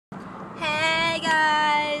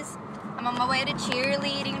I'm on my way to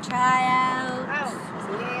cheerleading tryouts.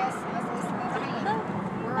 Oh, yes. I was listening to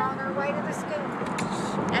him. We're on our way to the school.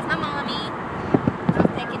 That's my mommy.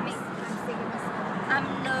 I'm taking me. I'm sick of myself. I'm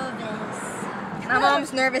nervous. My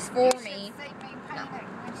mom's nervous for You should me. see me panic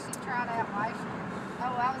when she tried out last year.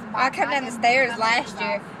 Oh, I come down the stairs last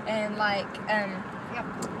year Yep. and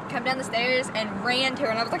come down the stairs and ran to her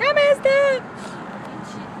and I was like, I messed up.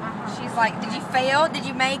 She's like, did you fail? Did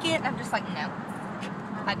you make it? And I'm just like, no,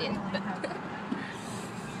 I didn't. But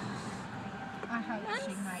I hope she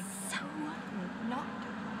made it. so not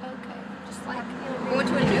okay. Just like going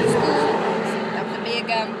to a new school. That's a big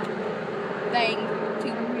thing to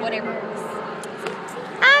whatever.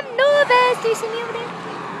 I'm nervous. Do you see me over there?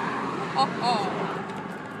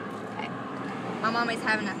 Okay. My mommy's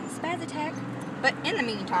having a spaz attack, but in the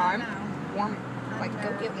meantime, go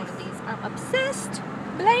get one of these. I'm obsessed.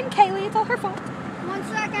 Blame Kaylee. It's all her fault. 1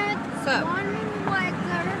 second. So. One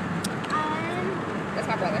weather. That's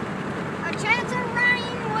my brother. A chance of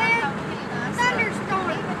rain with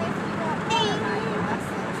thunderstorm.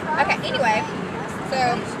 Okay, anyway, so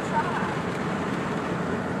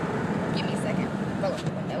give me a second. Roll up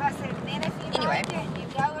the window. I said, then if you Anyway, like it, you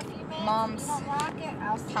go a few minutes. Mom's if you don't like it,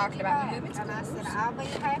 I'll send talked you about back. moving And I schools. said, I'll be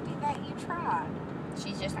happy that you tried.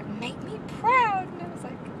 She's just like, make me proud. And I was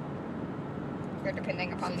like, you're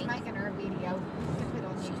depending upon She's me. making her a video to put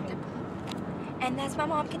on YouTube. And that's my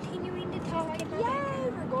mom continuing to talk. Yay,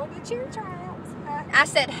 we're going to cheer tryouts. I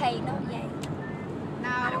said, hey, no, yay. No,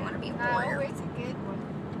 I don't want to be a warrior. No, it's a good one.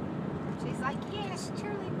 She's like, yes,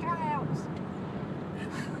 cheerleading tryouts. I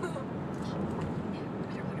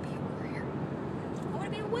don't want to be a warrior. I want to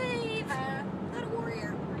be a wave. Not a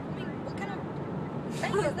warrior. I mean, what kind of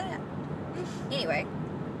thing is that? Anyway,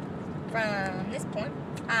 from this point,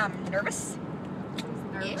 I'm nervous. She's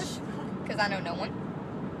nervous. Because I know no one.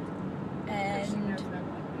 She And knows no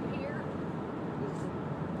one here.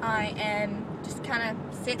 I am just kind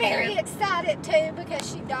of sitting Very there. excited too because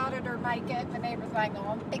she dotted her makeup and everything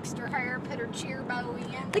on, fixed her hair, put her cheer bow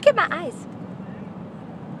in. Look at my eyes.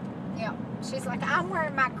 Yeah, she's like, I'm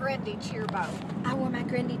wearing my Grundy cheer bow. I wore my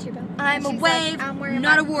Grundy turbo. I'm a She's wave, like, I'm wearing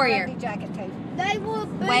not my a warrior. Grundy jacket too. They will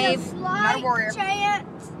be Wave, a not a slight warrior.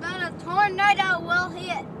 chance that a tornado will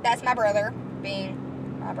hit. That's my brother,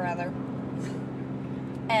 being my brother.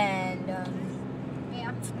 And,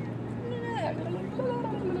 Yeah.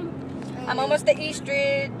 I'm almost at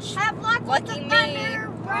Eastridge. Have luck Lucky with the me. thunder,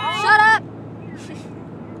 rain, Shut up!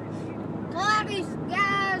 cloudy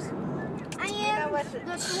skies, and what the-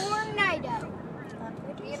 the tornado.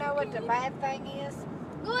 You know what the bad thing is?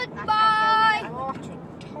 Goodbye. I can't go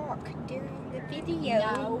in. To talk during the video.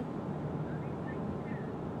 No.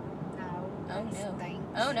 No. Oh it no. stinks.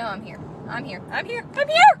 Oh no, I'm here. I'm here. I'm here. I'm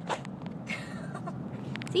here!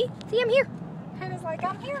 See? See, I'm here. Hannah's like,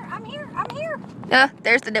 I'm here. I'm here. I'm here.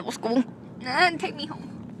 There's the devil school. Take me home.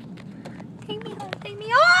 Take me home. Take me.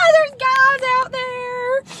 Oh, there's guys out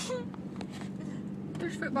there.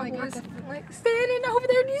 There's football Like, boys what like standing over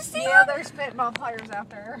there. Do you see Yeah, them? there's football players out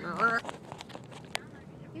there.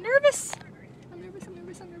 Nervous. I'm nervous. I'm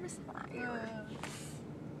nervous. I'm nervous.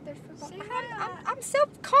 There's football. See I'm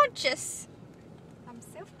self-conscious. I'm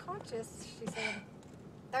self-conscious, she said.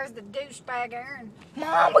 There's the douchebag Aaron.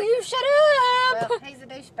 Mom, will you shut up? Well, he's a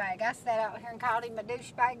douchebag. I sat out here and called him a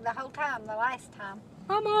douchebag the whole time, the last time.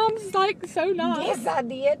 My mom's like so nice. Yes, I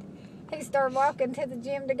did. He started walking to the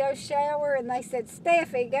gym to go shower, and they said,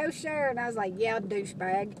 Steffi, go shower. And I was like, yeah,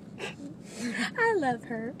 douchebag. I love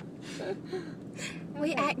her.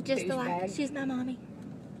 We Okay, act just alike. douchebag. She's my mommy.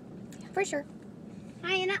 For sure.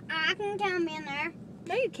 Hey, and I can come in there.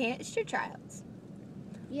 No, you can't. It's your tryouts.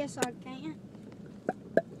 Yes, I can.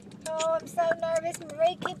 Oh, I'm so nervous.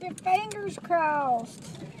 Marie, keep your fingers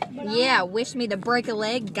crossed. But Yeah, wish me to break a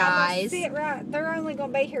leg, I'm gonna guys. sit right. They're only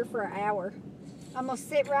going to be here for an hour. I'm going to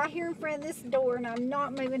sit right here in front of this door, and I'm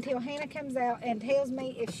not moving until Hannah comes out and tells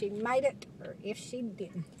me if she made it or if she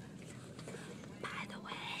didn't. By the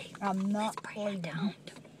way, I'm not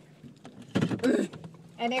don't.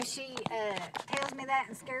 And if she tells me that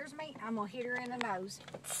and scares me, I'm going to hit her in the nose.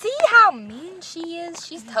 See how mean she is?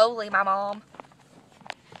 She's totally my mom.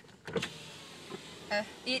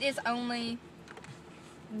 It is only...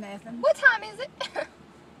 Nothing. What time is it?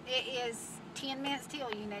 It is 10 minutes till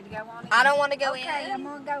you need to go on in. I don't want to go Okay, in. I'm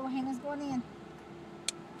going to go. Hannah's going in.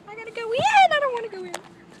 I gotta go in. I don't want to go in.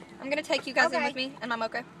 I'm gonna take you guys in Okay. with me and my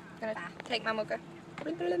mocha. Gonna take my mocha.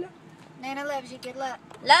 Nana loves you. Good luck.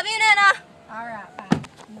 Love you, Nana. All right, bye.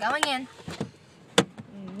 Going in.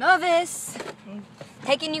 Nervous.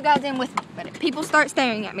 Taking you guys in with me. But if people start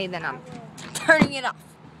staring at me, then I'm turning it off.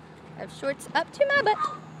 I have shorts up to my butt.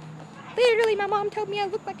 Literally, my mom told me I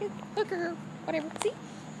look like a hooker or whatever. See?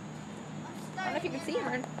 I don't know if you can see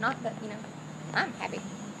or not, but, you know, I'm happy.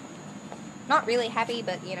 Not really happy,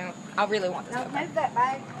 but, you know, I really want this. Don't move that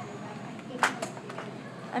bag.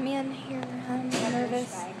 I'm in here. I'm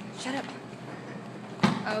nervous. Shut up.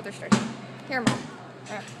 Oh, they're starting. Here, Mom.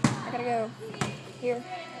 Alright, I gotta go. Here.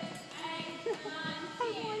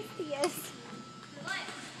 I want this.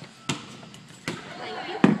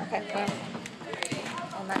 Okay, well,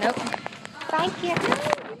 on that note, Thank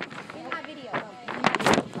you.